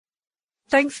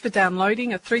Thanks for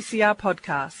downloading a 3CR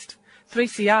podcast.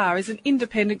 3CR is an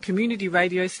independent community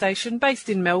radio station based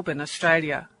in Melbourne,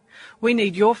 Australia. We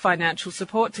need your financial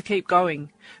support to keep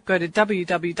going. Go to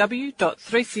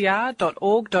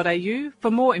www.3cr.org.au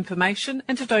for more information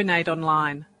and to donate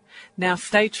online. Now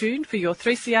stay tuned for your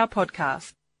 3CR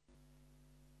podcast.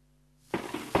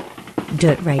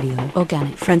 Dirt Radio.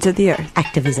 Organic. Friends of the Earth.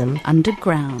 Activism.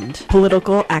 Underground.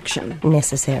 Political action.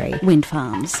 Necessary. Wind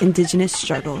farms. Indigenous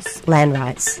struggles. Land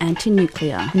rights.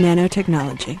 Anti-nuclear.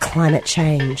 Nanotechnology. Climate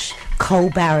change. Coal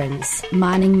barons.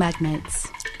 Mining magnates.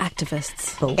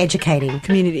 Activists. Educating.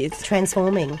 Communities.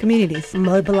 Transforming. Communities.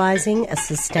 Mobilising a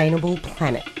sustainable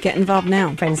planet. Get involved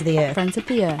now. Friends of the Earth. Friends of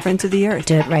the Earth. Friends of the Earth.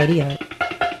 Dirt Radio.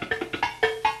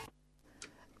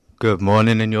 Good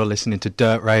morning, and you're listening to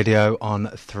Dirt Radio on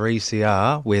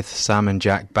 3CR with Sam and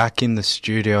Jack back in the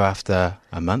studio after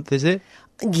a month, is it?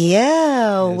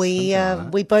 Yeah,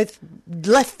 Yes, we both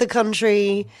left the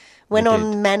country, went We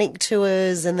on did. manic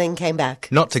tours and then came back.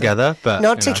 Not together, but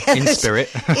Not you know, together. in spirit.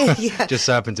 Yeah. Just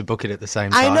so happened to book it at the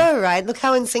same I time. know, right? Look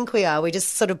how in sync we are. We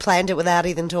just sort of planned it without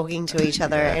even talking to each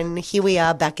other, and here we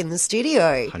are back in the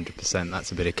studio. 100%,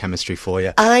 that's a bit of chemistry for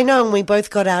you. I know, and we both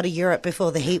got out of Europe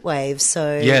before the heat wave,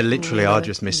 so... Yeah, literally, you know. I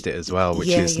just missed it as well, which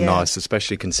Yeah, is yeah. nice,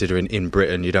 especially considering in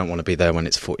Britain you don't want to be there when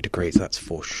it's 40 degrees, that's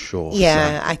for sure.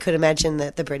 Yeah, I could imagine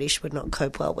that the British would not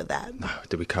cope well with that. So,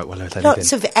 did we cope well with anything?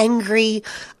 Lots of angry,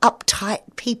 uptight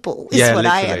people is Yeah, what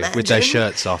I literally, imagine. with their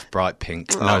shirts off, bright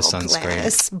pink, no Oh, sunscreen.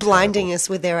 bless. Blinding us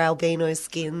with their albino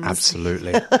skins.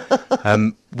 Absolutely.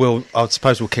 I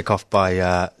suppose we'll kick off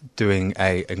by doing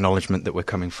a acknowledgement that we're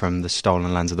coming from the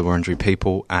stolen lands of the Wurundjeri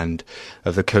people and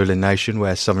of the Kulin Nation,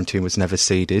 where sovereignty was never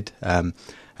ceded, and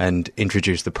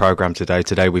introduce the programme today.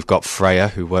 Today we've got Freya,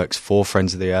 who works for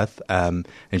Friends of the Earth, and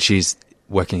she's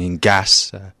working in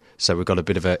gas. So we've got a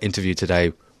bit of an interview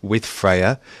today with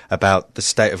Freya about the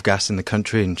state of gas in the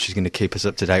country, and she's going to keep us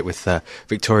up to date with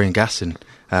Victorian gas and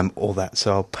all that.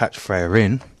 So I'll patch Freya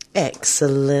in.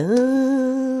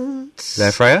 Excellent.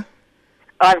 There, Freya?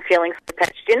 I'm feeling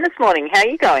patched in this morning. How are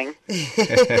you going?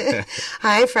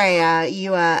 Hi, Freya.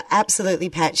 You are absolutely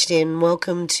patched in.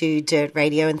 Welcome to Dirt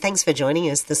Radio, and thanks for joining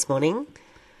us this morning.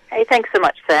 Hey, thanks so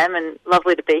much, Sam, and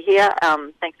lovely to be here.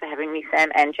 Thanks for having me,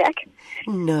 Sam and Jack.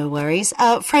 No worries.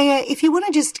 Freya, if you want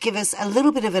to just give us a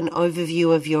little bit of an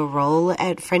overview of your role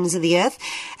at Friends of the Earth,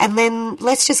 and then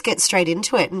let's just get straight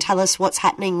into it and tell us what's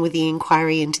happening with the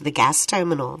inquiry into the gas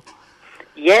terminal.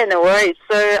 Yeah, no worries.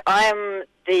 So I'm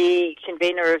the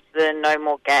convener of the No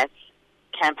More Gas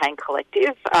campaign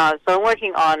collective. So I'm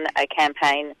working on a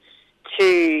campaign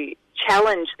to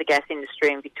challenge the gas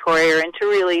industry in Victoria and to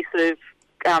really sort of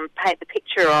paint the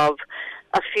picture of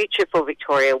a future for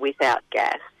Victoria without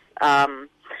gas. I'm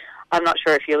not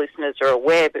sure if your listeners are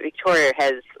aware, but Victoria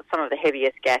has some of the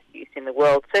heaviest gas use in the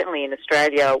world. Certainly in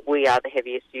Australia, we are the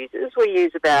heaviest users. We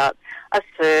use about a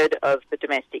third of the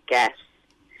domestic gas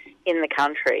in the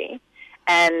country,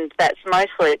 and that's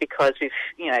mostly because we've,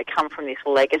 come from this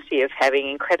legacy of having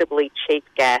incredibly cheap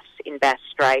gas in Bass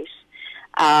Strait.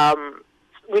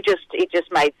 It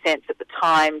just made sense at the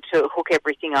time to hook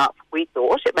everything up. We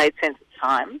thought it made sense at the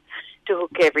time to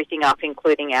hook everything up,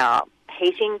 including our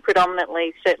heating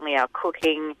predominantly, certainly our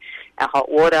cooking, our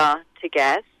hot water to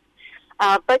gas.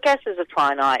 But gas is a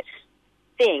finite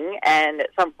thing, and at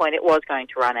some point it was going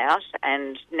to run out,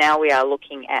 and now we are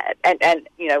looking at, and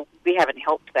we haven't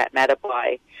helped that matter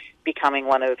by becoming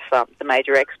one of the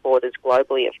major exporters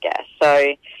globally of gas.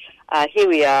 So here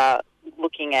we are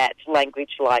looking at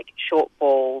language like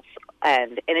shortfalls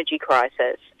and energy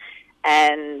crisis,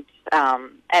 and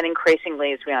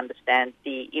increasingly, as we understand,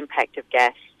 the impact of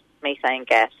gas, methane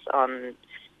gas, on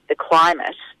the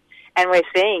climate. And we're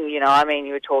seeing, you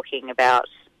were talking about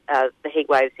the heat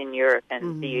waves in Europe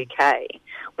and the UK.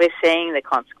 We're seeing the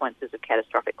consequences of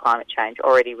catastrophic climate change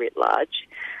already writ large.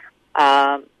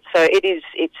 So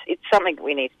it's something that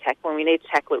we need to tackle, and we need to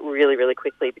tackle it really, really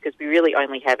quickly, because we really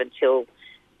only have until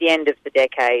the end of the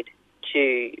decade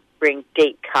to bring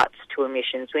deep cuts to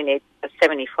emissions. We need a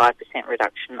 75%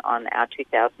 reduction on our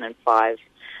 2005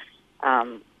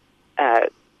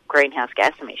 greenhouse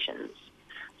gas emissions.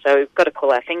 So we've got to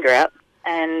pull our finger out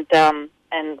and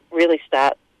really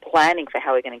start planning for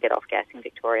how we're going to get off gas in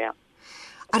Victoria.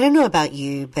 I don't know about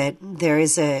you, but there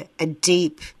is a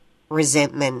deep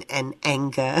resentment and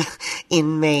anger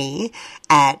in me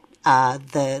at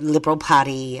the Liberal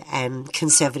Party and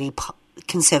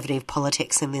conservative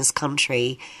politics in this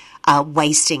country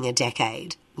wasting a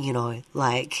decade,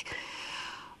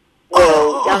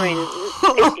 Well, I mean,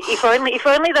 if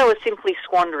only they were simply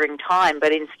squandering time,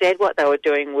 but instead what they were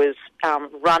doing was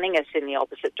running us in the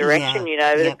opposite direction. Yeah, You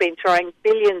know, yep. they've been throwing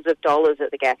billions of dollars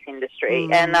at the gas industry,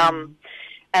 and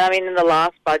I mean, in the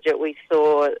last budget we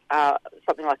saw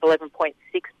something like $11.6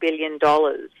 billion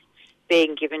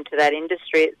being given to that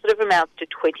industry. It sort of amounts to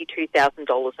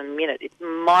 $22,000 a minute. It's a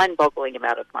mind-boggling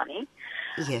amount of money,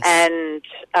 Yes. and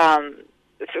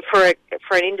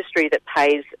for an industry that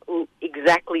pays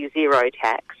exactly zero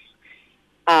tax,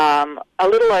 a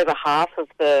little over half of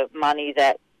the money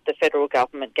that the federal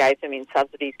government gave them in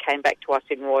subsidies came back to us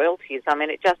in royalties. I mean,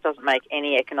 it just doesn't make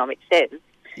any economic sense.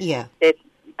 Yeah.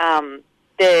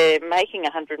 They're making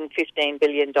 $115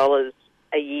 billion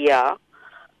a year,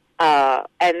 and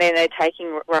then they're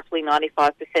taking roughly 95%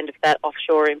 of that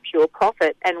offshore in pure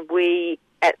profit, and we,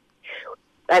 at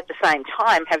the same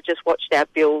time, have just watched our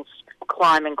bills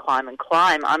climb and climb and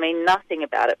climb. I mean, nothing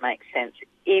about it makes sense,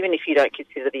 even if you don't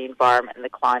consider the environment and the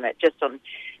climate. Just on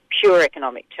pure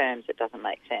economic terms, it doesn't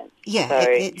make sense. Yeah, So,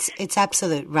 it's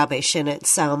absolute rubbish, and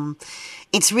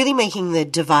it's really making the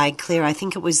divide clear. I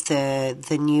think it was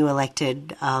the new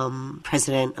elected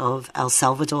president of El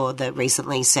Salvador that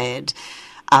recently said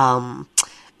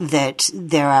that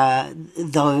there are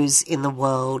those in the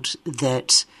world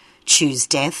that choose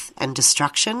death and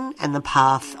destruction and the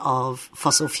path of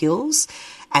fossil fuels,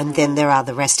 and then there are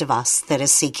the rest of us that are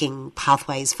seeking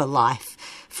pathways for life,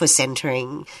 for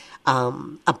centering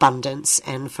abundance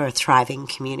and for thriving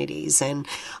communities. And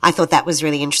I thought that was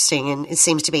really interesting, and it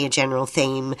seems to be a general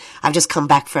theme. I've just come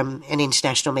back from an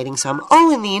international meeting, so I'm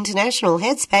all in the international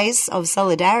headspace of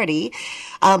solidarity.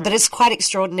 But it's quite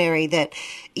extraordinary that,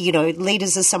 you know,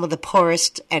 leaders of some of the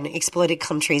poorest and exploited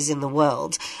countries in the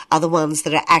world are the ones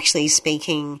that are actually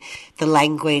speaking the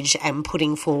language and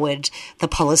putting forward the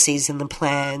policies and the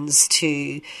plans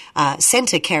to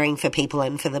centre caring for people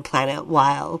and for the planet,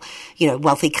 while, you know,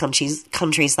 wealthy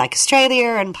countries like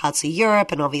Australia and parts of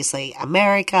Europe and obviously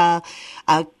America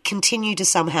continue to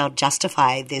somehow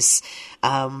justify this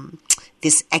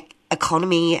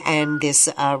economy and this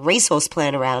resource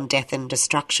plan around death and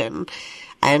destruction.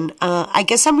 And I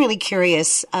guess I'm really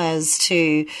curious as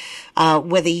to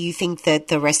whether you think that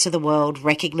the rest of the world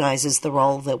recognises the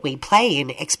role that we play in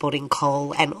exporting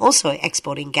coal and also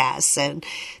exporting gas. And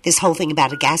this whole thing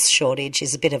about a gas shortage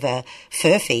is a bit of a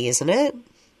furphy, isn't it?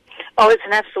 oh, it's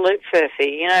an absolute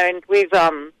furphy, you know, and we've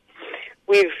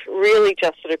really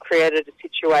just sort of created a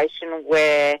situation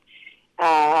where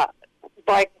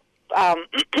by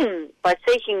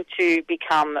seeking to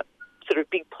become sort of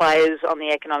big players on the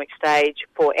economic stage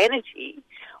for energy,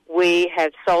 we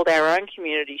have sold our own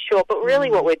community short. But really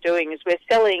what we're doing is we're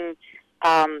selling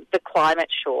the climate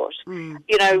short.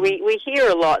 You know, we hear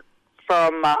a lot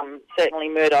from certainly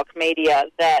Murdoch media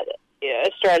that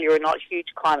Australia are not huge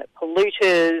climate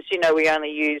polluters. You know, we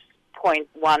only use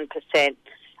 0.1%.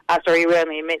 We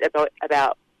only emit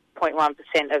about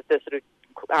 0.1% of the sort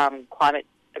of climate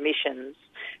emissions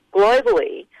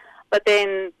globally. But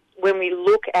then when we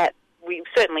look at, we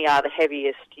certainly are the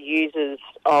heaviest users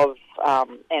of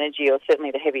energy, or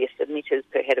certainly the heaviest emitters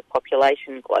per head of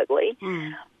population globally.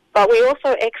 But we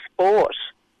also export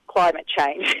climate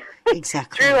change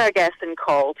Exactly. through our gas and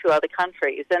coal to other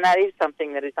countries, and that is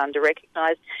something that is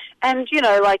under-recognised. And, you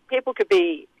know, like, people could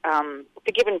be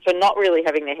forgiven for not really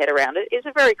having their head around it. It's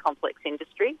a very complex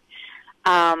industry,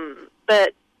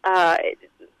 but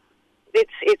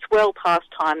it's well past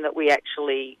time that we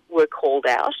actually were called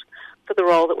out for the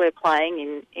role that we're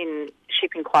playing in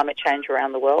shipping climate change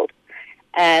around the world.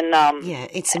 And yeah,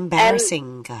 it's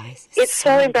embarrassing, guys. It's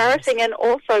so embarrassing. And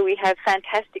also we have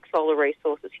fantastic solar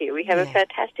resources here. We have a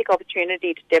fantastic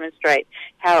opportunity to demonstrate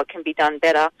how it can be done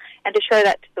better and to show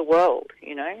that to the world,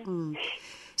 you know.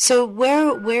 So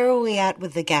where are we at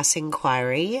with the gas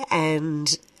inquiry,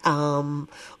 and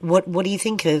what do you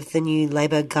think of the new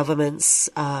Labor government's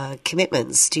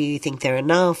commitments? Do you think they're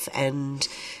enough, and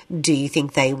do you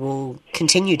think they will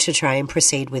continue to try and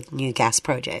proceed with new gas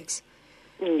projects?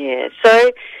 Yeah,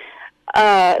 so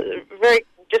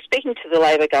just speaking to the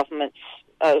Labor government's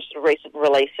sort of recent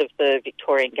release of the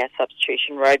Victorian Gas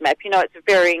Substitution Roadmap, you know, it's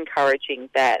very encouraging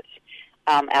that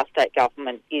our state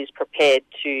government is prepared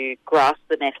to grasp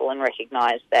the nettle and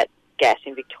recognise that gas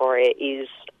in Victoria is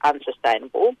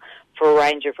unsustainable for a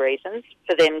range of reasons,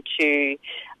 for them to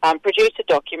produce a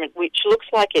document which looks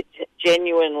like it's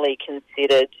genuinely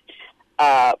considered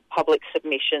public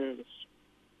submissions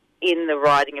in the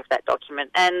writing of that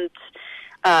document, and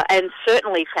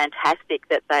certainly fantastic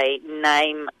that they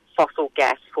name fossil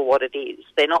gas for what it is.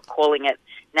 They're not calling it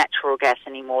natural gas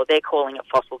anymore. They're calling it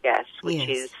fossil gas, which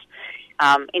is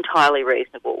entirely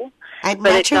reasonable. And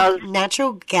But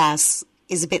natural gas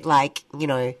is a bit like,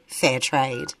 fair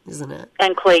trade, isn't it?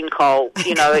 And clean coal,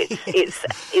 it's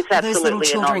absolutely Those little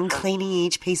children nonsense. cleaning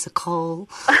each piece of coal.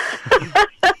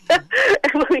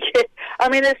 I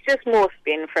mean, it's just more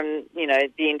spin from, the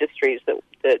industries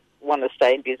that want to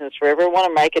stay in business forever, want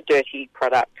to make a dirty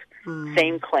product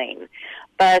seem clean.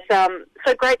 But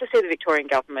so great to see the Victorian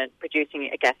government producing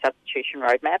a gas substitution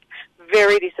roadmap.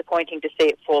 Very disappointing to see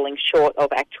it falling short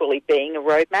of actually being a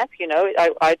roadmap.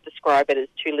 I describe it as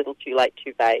too little, too late,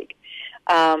 too vague.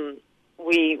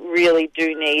 We really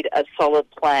do need a solid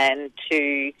plan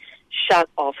to shut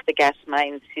off the gas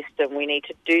main system. We need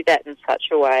to do that in such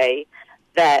a way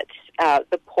that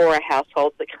the poorer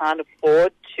households that can't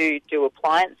afford to do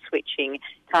appliance switching,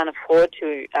 can't afford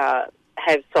to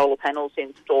have solar panels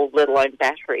installed, let alone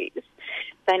batteries,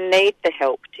 they need the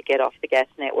help to get off the gas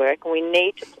network. And we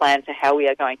need to plan for how we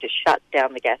are going to shut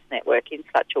down the gas network in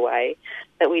such a way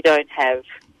that we don't have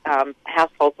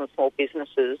households and small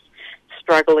businesses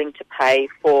struggling to pay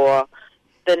for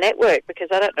the network, because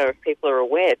I don't know if people are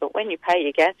aware, but when you pay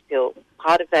your gas bill,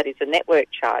 part of that is a network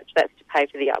charge. That's to pay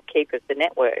for the upkeep of the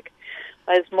network.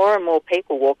 As more and more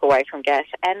people walk away from gas,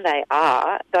 and they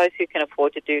are, those who can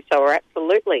afford to do so are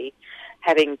absolutely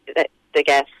having the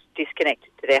gas disconnected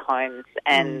to their homes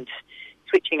and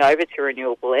switching over to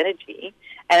renewable energy.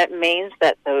 And it means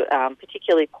that the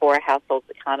particularly poorer households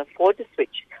that can't afford to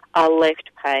switch are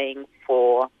left paying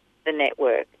for the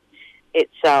network.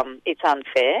 It's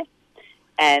unfair,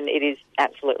 and it is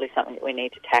absolutely something that we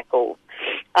need to tackle.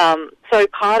 So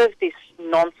part of this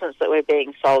nonsense that we're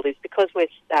being sold is because we're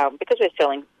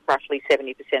selling roughly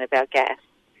 70% of our gas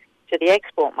to the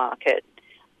export market.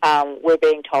 We're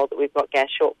being told that we've got gas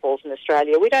shortfalls in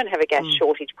Australia. We don't have a gas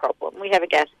shortage problem. We have a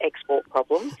gas export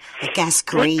problem. A gas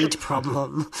greed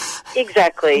problem.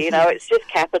 Exactly. It's just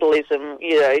capitalism,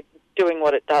 doing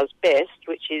what it does best,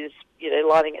 which is,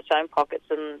 lining its own pockets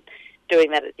and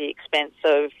doing that at the expense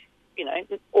of,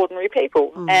 ordinary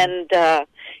people. And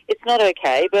it's not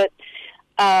okay. But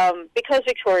because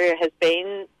Victoria has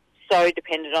been so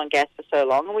dependent on gas for so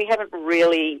long, and we haven't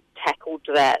really tackled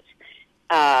that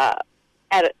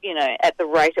at the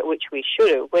rate at which we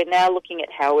should have, we're now looking at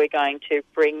how we're going to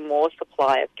bring more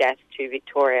supply of gas to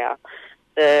Victoria.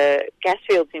 The gas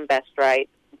fields in Bass Strait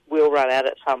will run out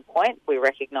at some point. We're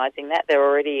recognising that. They're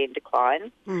already in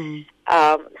decline.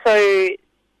 So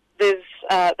there's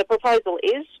the proposal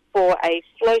is for a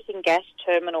floating gas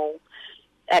terminal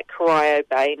at Corio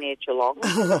Bay near Geelong.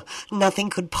 Nothing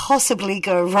could possibly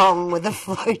go wrong with a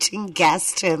floating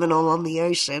gas terminal on the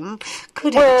ocean,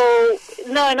 could it? Well,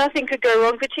 no, nothing could go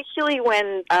wrong, particularly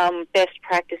when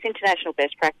international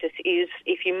best practice is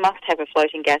if you must have a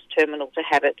floating gas terminal to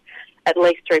have it at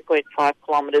least 3.5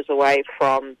 kilometres away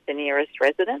from the nearest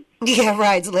residence. Yeah,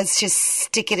 right. So let's just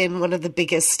stick it in one of the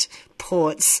biggest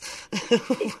ports.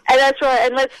 And that's right,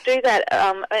 and let's do that.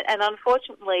 And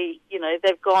unfortunately,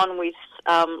 they've gone with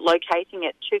locating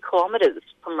it 2 kilometres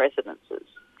from residences.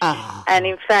 And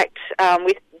in fact,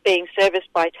 with being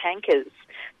serviced by tankers,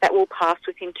 that will pass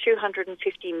within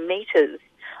 250 metres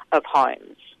of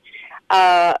homes.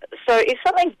 So if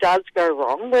something does go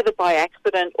wrong, whether by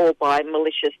accident or by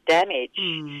malicious damage,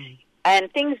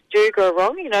 and things do go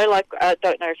wrong, I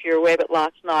don't know if you're aware, but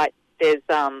last night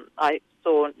I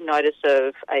saw notice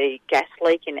of a gas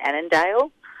leak in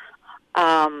Annandale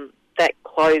that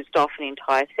closed off an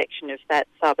entire section of that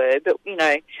suburb. But,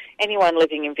 anyone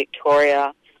living in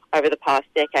Victoria over the past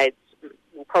decades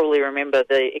will probably remember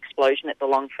the explosion at the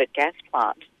Longford gas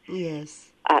plant.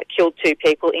 Yes. Killed 2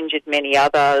 people, injured many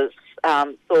others,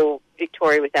 saw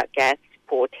Victoria without gas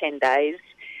for 10 days.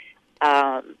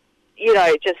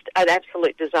 Just an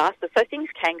absolute disaster. So things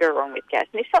can go wrong with gas.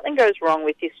 And if something goes wrong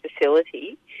with this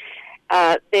facility,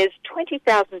 there's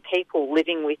 20,000 people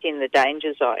living within the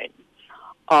danger zone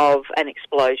of an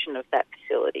explosion of that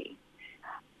facility.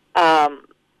 And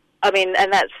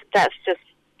that's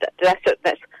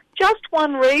just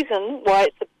one reason why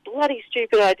it's a bloody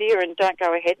stupid idea and don't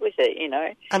go ahead with it,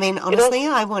 I mean, honestly,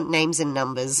 I want names and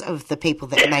numbers of the people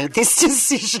that made this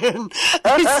decision.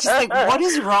 It's just like, what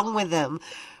is wrong with them?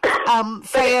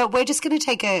 Freya, we're just going to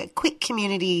take a quick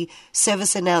community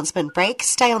service announcement break.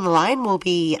 Stay on the line. We'll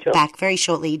be back very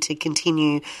shortly to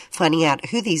continue finding out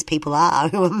who these people are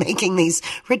who are making these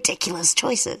ridiculous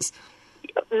choices.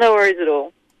 No worries at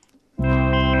all.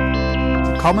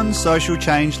 The Commons Social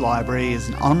Change Library is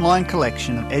an online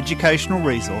collection of educational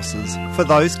resources for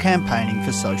those campaigning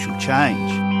for social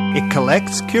change. It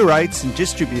collects, curates and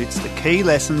distributes the key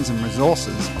lessons and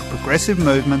resources of progressive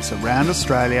movements around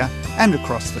Australia and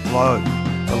across the globe.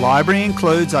 The library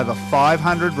includes over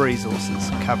 500 resources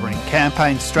covering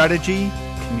campaign strategy,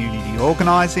 community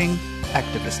organising,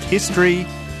 activist history,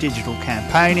 digital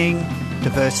campaigning,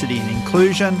 diversity and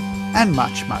inclusion, and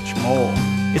much, much more.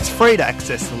 It's free to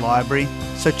access the library,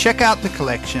 so check out the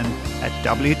collection at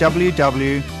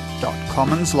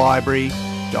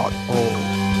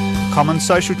www.commonslibrary.org. Commons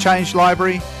Social Change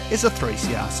Library is a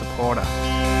 3CR supporter.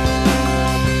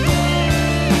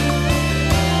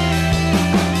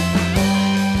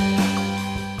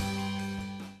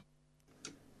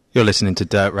 You're listening to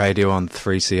Dirt Radio on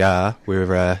 3CR.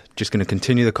 We're just going to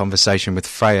continue the conversation with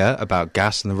Freya about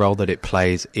gas and the role that it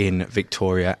plays in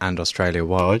Victoria and Australia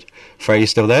wide. Freya, you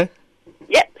still there?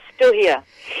 Yep, still here.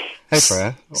 Hey,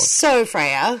 Freya. So,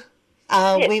 Freya,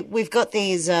 we've got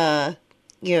these,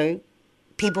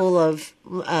 people of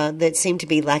that seem to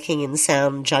be lacking in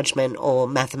sound judgment or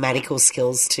mathematical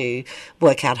skills to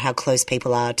work out how close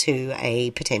people are to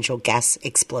a potential gas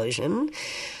explosion.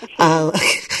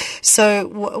 So,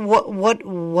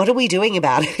 what are we doing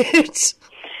about it?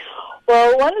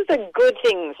 Well, one of the good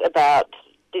things about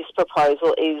this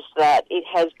proposal is that it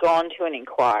has gone to an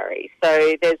inquiry.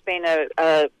 So there's been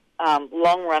a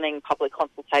long-running public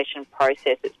consultation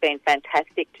process. It's been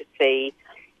fantastic to see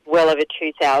well over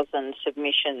 2,000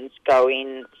 submissions go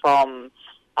in from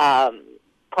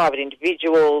private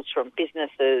individuals, from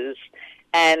businesses,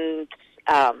 and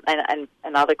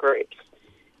other groups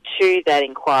to that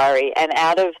inquiry. And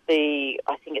out of the,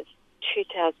 I think it's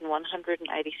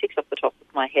 2,186 off the top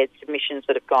of my head, submissions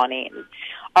that have gone in,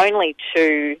 only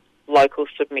 2 local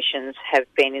submissions have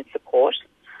been in support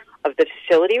of the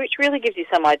facility, which really gives you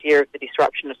some idea of the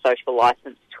disruption of social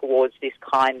licence towards this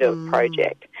kind of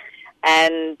project.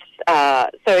 And so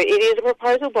it is a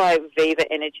proposal by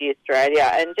Viva Energy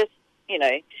Australia, and just, in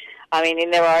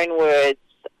their own words,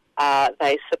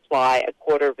 they supply a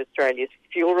quarter of Australia's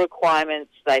fuel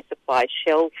requirements. They supply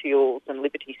Shell fuels and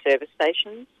Liberty service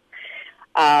stations.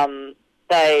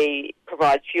 They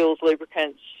provide fuels,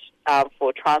 lubricants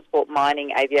for transport,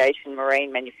 mining, aviation,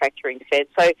 marine, manufacturing, defence.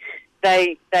 So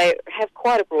they have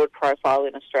quite a broad profile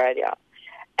in Australia.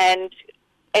 And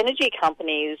energy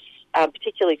companies,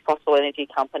 particularly fossil energy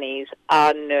companies,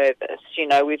 are nervous.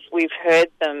 We've heard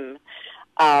them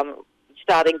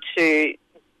starting to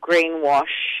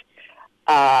greenwash.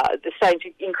 They're starting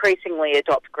to increasingly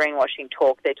adopt greenwashing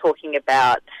talk. They're talking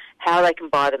about how they can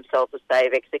buy themselves a stay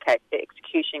of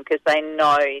execution because they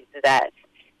know that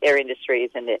their industry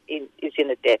is in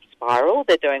a death spiral.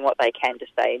 They're doing what they can to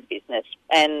stay in business.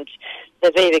 And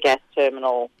the Viva Gas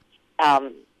Terminal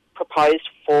proposed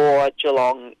for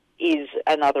Geelong is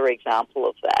another example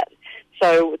of that.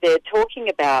 So they're talking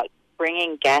about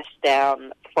bringing gas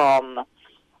down from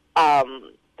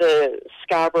the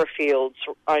Scarborough fields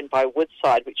owned by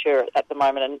Woodside, which are at the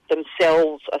moment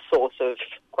themselves a source of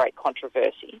great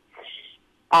controversy.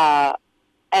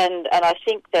 And I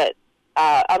think that,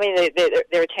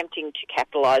 they're attempting to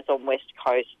capitalise on West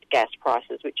Coast gas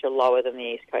prices, which are lower than the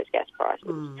East Coast gas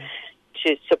prices,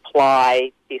 to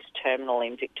supply this terminal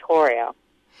in Victoria.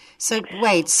 So,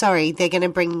 wait, sorry, they're going to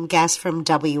bring gas from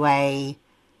WA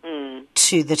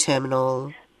to the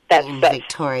terminal in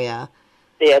Victoria.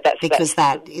 Yeah, because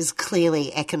that is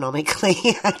clearly economically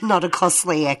not a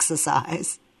costly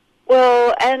exercise.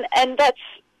 Well, and that's,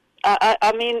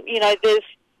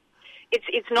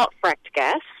 it's not fracked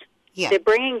gas. Yeah. They're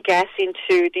bringing gas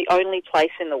into the only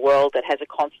place in the world that has a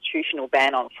constitutional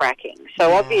ban on fracking.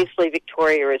 So obviously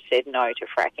Victoria has said no to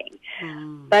fracking.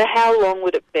 But how long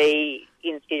would it be,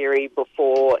 in theory,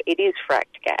 before it is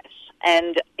fracked gas?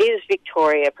 And is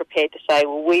Victoria prepared to say,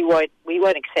 well, we won't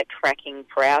accept fracking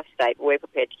for our state, but we're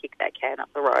prepared to kick that can up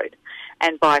the road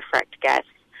and buy fracked gas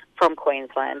from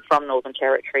Queensland, from Northern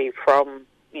Territory, from,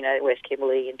 West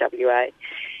Kimberley and WA?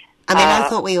 I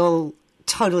thought we all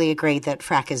totally agreed that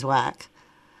frack is whack.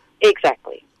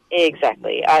 Exactly.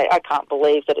 I can't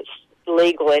believe that it's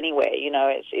legal anywhere.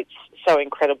 It's so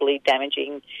incredibly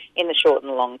damaging in the short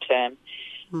and long term.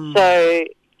 So,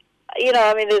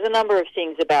 there's a number of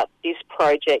things about this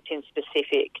project in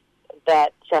specific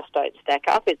that just don't stack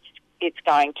up. It's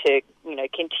going to,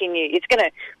 continue. It's going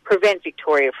to prevent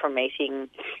Victoria from meeting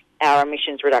our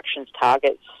emissions reductions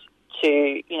targets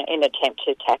in an attempt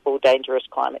to tackle dangerous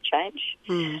climate change.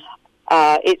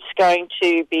 It's going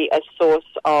to be a source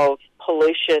of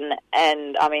pollution,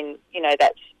 and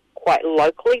that's quite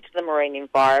locally to the marine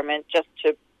environment. Just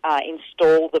to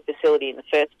install the facility in the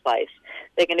first place,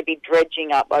 they're going to be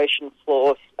dredging up ocean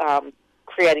floors,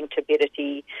 creating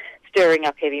turbidity, stirring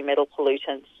up heavy metal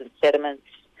pollutants and sediments.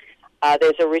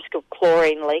 There's a risk of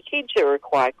chlorine leakage. It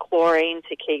requires chlorine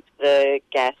to keep the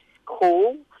gas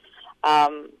cool,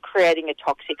 creating a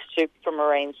toxic soup for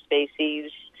marine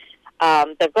species.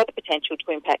 They've got the potential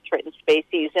to impact threatened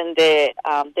species, and their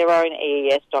own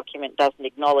EES document doesn't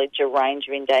acknowledge a range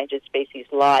of endangered species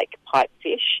like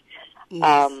pipefish.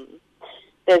 Yes.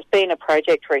 There's been a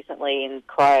project recently in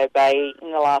Cryo Bay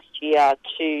in the last year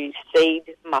to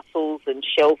seed mussels and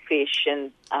shellfish,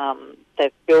 and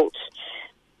they've built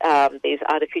these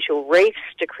artificial reefs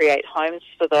to create homes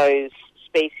for those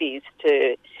species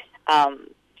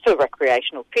for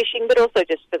recreational fishing, but also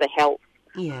just for the health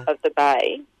of the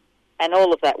bay. And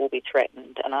all of that will be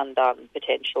threatened and undone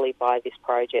potentially by this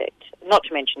project. Not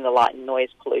to mention the light and noise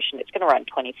pollution. It's going to run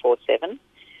 24/7.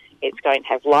 It's going to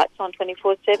have lights on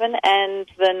 24/7, and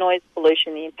the noise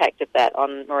pollution, the impact of that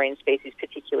on marine species,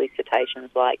 particularly cetaceans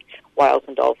like whales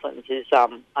and dolphins, is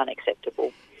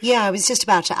unacceptable. Yeah, I was just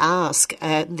about to ask.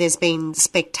 There's been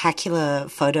spectacular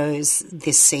photos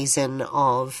this season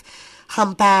of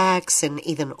humpbacks and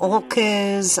even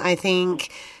orcas, I think.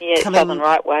 Yeah, southern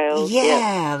right whales.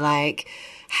 Yeah, like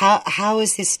how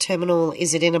is this terminal?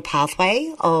 Is it in a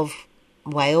pathway of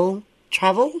whale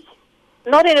travel?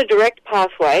 Not in a direct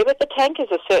pathway, but the tankers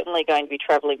are certainly going to be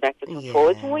travelling backwards and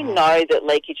forwards, and we know that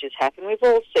leakages happen. We've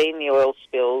all seen the oil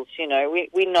spills, you know.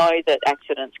 We know that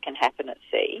accidents can happen at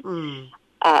sea.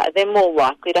 They're more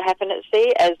likely to happen at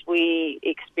sea as we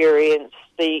experience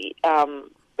the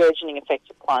burgeoning effects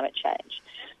of climate change.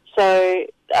 So,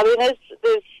 I mean,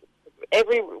 there's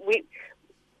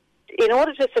in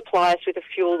order to supply us with a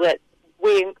fuel that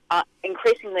we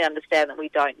increasingly understand that we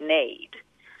don't need,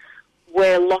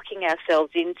 we're locking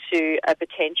ourselves into a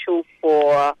potential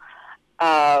for,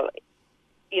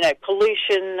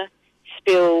 pollution,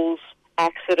 spills,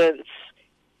 accidents,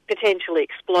 potentially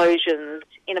explosions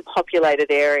in a populated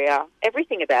area.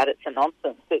 Everything about it's a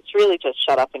nonsense. It's really just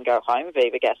shut up and go home,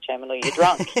 Viva Gas Terminal, you're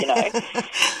drunk, you know.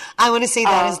 I want to see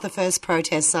that as the first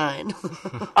protest sign.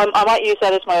 I might use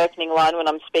that as my opening line when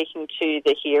I'm speaking to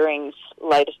the hearings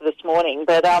later this morning.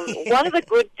 But one of the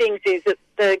good things is that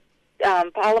the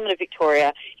Parliament of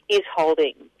Victoria is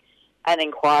holding an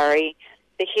inquiry.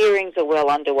 The hearings are well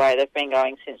underway. They've been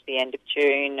going since the end of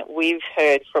June. We've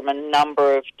heard from a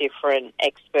number of different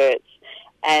experts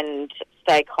and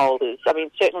stakeholders. I mean,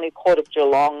 certainly Port of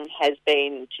Geelong has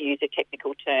been, to use a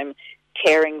technical term,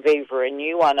 tearing Viva a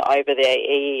new one over their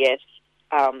EES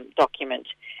document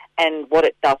and what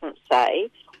it doesn't say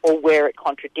or where it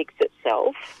contradicts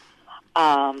itself.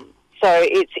 So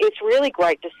it's really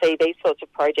great to see these sorts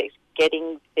of projects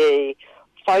getting the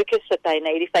focus that they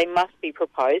need. If they must be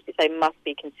proposed, if they must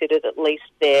be considered, at least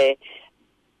they're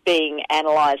being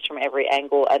analysed from every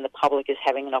angle and the public is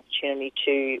having an opportunity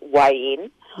to weigh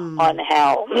in on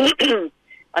how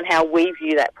on how we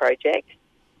view that project.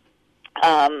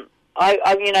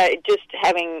 Just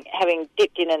having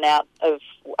dipped in and out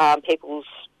of people's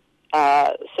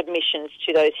submissions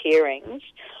to those hearings,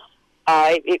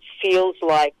 it feels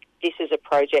like this is a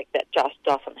project that just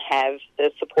doesn't have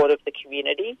the support of the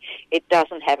community. It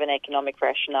doesn't have an economic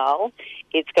rationale.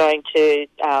 It's going to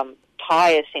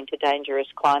tie us into dangerous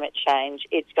climate change.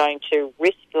 It's going to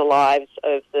risk the lives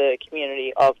of the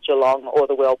community of Geelong or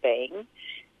the well-being,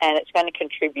 and it's going to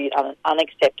contribute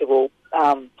unacceptable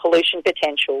pollution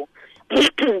potential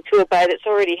to a bay that's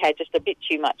already had just a bit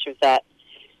too much of that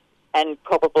and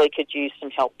probably could use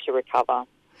some help to recover.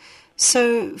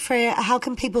 So, Freya, how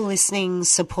can people listening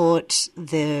support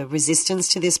the resistance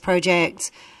to this project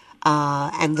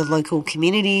and the local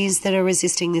communities that are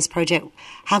resisting this project?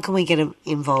 How can we get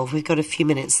involved? We've got a few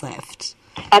minutes left.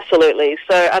 Absolutely.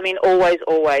 So, I mean, always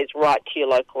write to your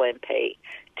local MP.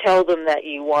 Tell them that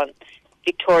you want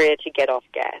Victoria to get off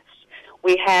gas.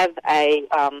 We have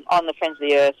on the Friends of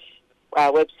the Earth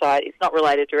website, it's not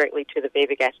related directly to the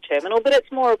Viva Gas Terminal, but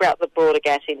it's more about the broader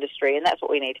gas industry, and that's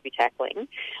what we need to be tackling.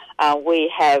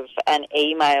 We have an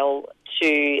email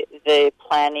to the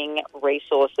planning,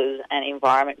 resources and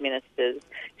environment ministers,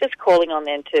 just calling on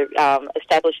them to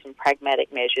establish some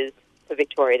pragmatic measures for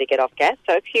Victoria to get off gas.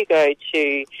 So if you go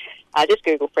to, just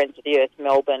Google Friends of the Earth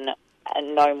Melbourne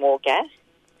and No More Gas,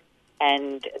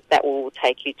 and that will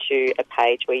take you to a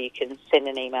page where you can send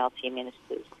an email to your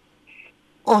ministers.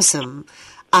 Awesome.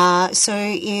 So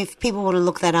if people want to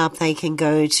look that up, they can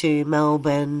go to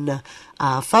Melbourne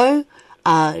FO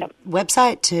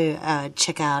website to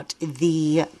check out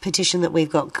the petition that we've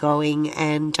got going,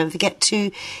 and don't forget to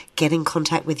get in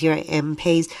contact with your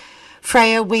MPs.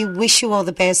 Freya, we wish you all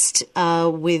the best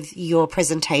with your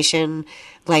presentation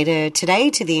later today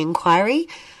to the inquiry.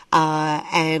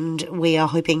 And we are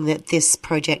hoping that this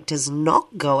project does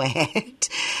not go ahead.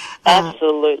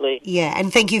 Absolutely. Yeah,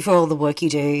 and thank you for all the work you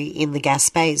do in the gas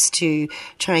space to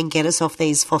try and get us off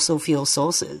these fossil fuel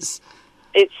sources.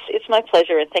 It's my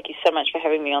pleasure, and thank you so much for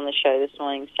having me on the show this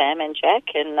morning, Sam and Jack,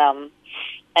 and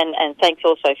thanks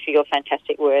also for your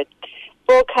fantastic work,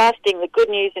 broadcasting the good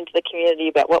news into the community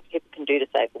about what people can do to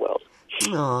save the world.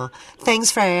 Oh,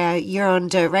 thanks, Freya. You're on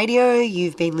Dirt Radio.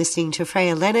 You've been listening to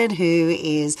Freya Leonard, who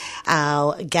is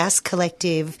our Gas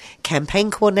Collective campaign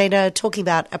coordinator, talking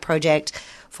about a project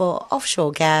for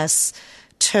offshore gas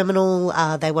terminal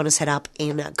they want to set up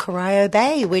in Corio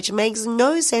Bay, which makes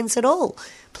no sense at all.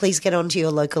 Please get on to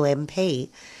your local MP.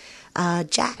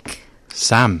 Jack.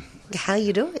 Sam. How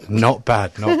you doing? Not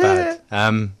bad, not bad.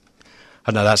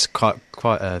 I know that's quite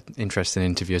an interesting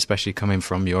interview, especially coming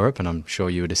from Europe, and I'm sure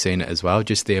you would have seen it as well.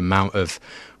 Just the amount of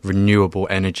renewable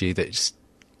energy that's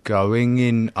going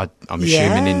in. I'm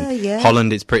assuming in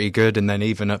Holland it's pretty good, and then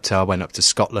even I went up to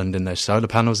Scotland, and there's solar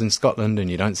panels in Scotland,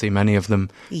 and you don't see many of them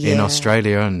in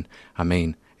Australia. And I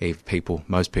mean,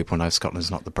 most people know Scotland's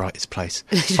not the brightest place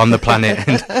on the planet,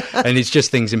 and it's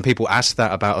just things. And people ask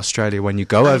that about Australia when you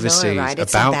go overseas. Right?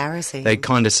 It's embarrassing. They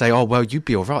kind of say, "Oh, well, you'd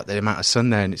be all right. The amount of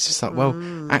sun there," and it's just like, well,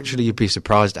 actually, you'd be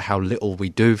surprised at how little we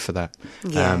do for that.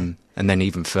 Yeah. And then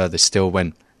even further still,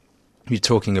 when you're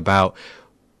talking about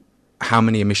how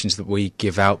many emissions that we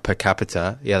give out per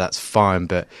capita, yeah, that's fine,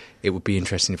 but it would be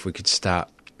interesting if we could start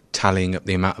tallying up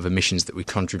the amount of emissions that we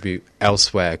contribute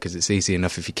elsewhere, because it's easy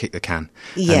enough if you kick the can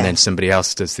and then somebody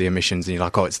else does the emissions and you're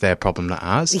like, oh, it's their problem, not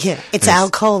ours. Yeah, it's our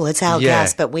coal, it's our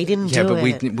gas, but we didn't do it.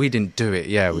 Yeah, but we didn't do it.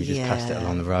 Yeah, we just passed it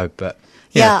along the road. But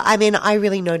yeah, I mean, I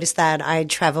really noticed that. I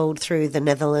travelled through the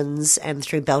Netherlands and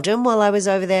through Belgium while I was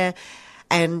over there,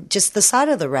 and just the side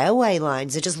of the railway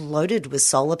lines are just loaded with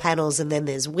solar panels, and then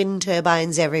there's wind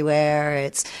turbines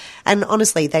everywhere. And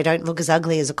honestly, they don't look as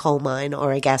ugly as a coal mine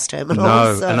or a gas terminal.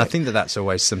 No, and I think that's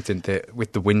always something that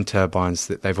with the wind turbines,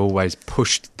 that they've always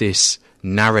pushed this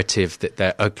narrative that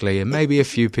they're ugly, and maybe a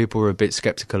few people are a bit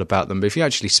sceptical about them. But if you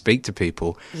actually speak to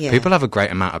people, people have a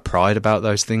great amount of pride about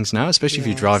those things now, especially if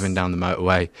you're driving down the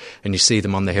motorway and you see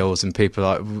them on the hills, and people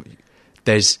are like,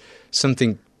 there's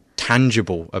something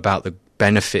tangible about the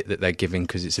benefit that they're giving,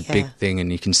 because it's a big thing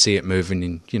and you can see it moving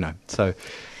in, so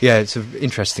it's an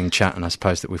interesting chat, and I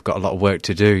suppose that we've got a lot of work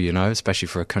to do, especially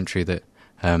for a country that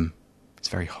it's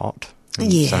very hot.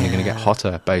 And it's only going to get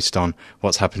hotter based on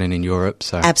what's happening in Europe.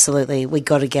 So absolutely, we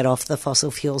got to get off the fossil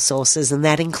fuel sources, and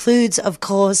that includes, of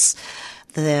course,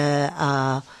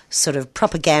 the sort of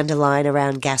propaganda line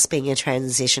around gas being a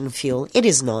transition fuel. It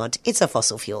is not. It's a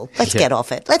fossil fuel. Let's get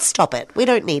off it. Let's stop it. We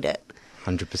don't need it.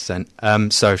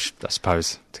 100%. So I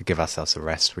suppose to give ourselves a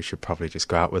rest, we should probably just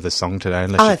go out with a song today,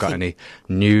 unless you've got any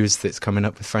news that's coming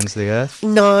up with Friends of the Earth.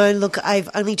 No, look, I've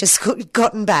only just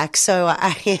gotten back, so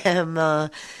I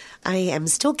am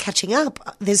still catching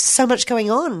up. There's so much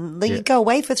going on. You go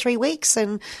away for 3 weeks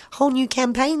and whole new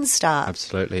campaigns start.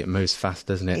 Absolutely. It moves fast,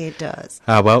 doesn't it? It does.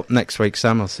 Well, next week,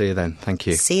 Sam, I'll see you then. Thank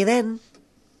you. See you then.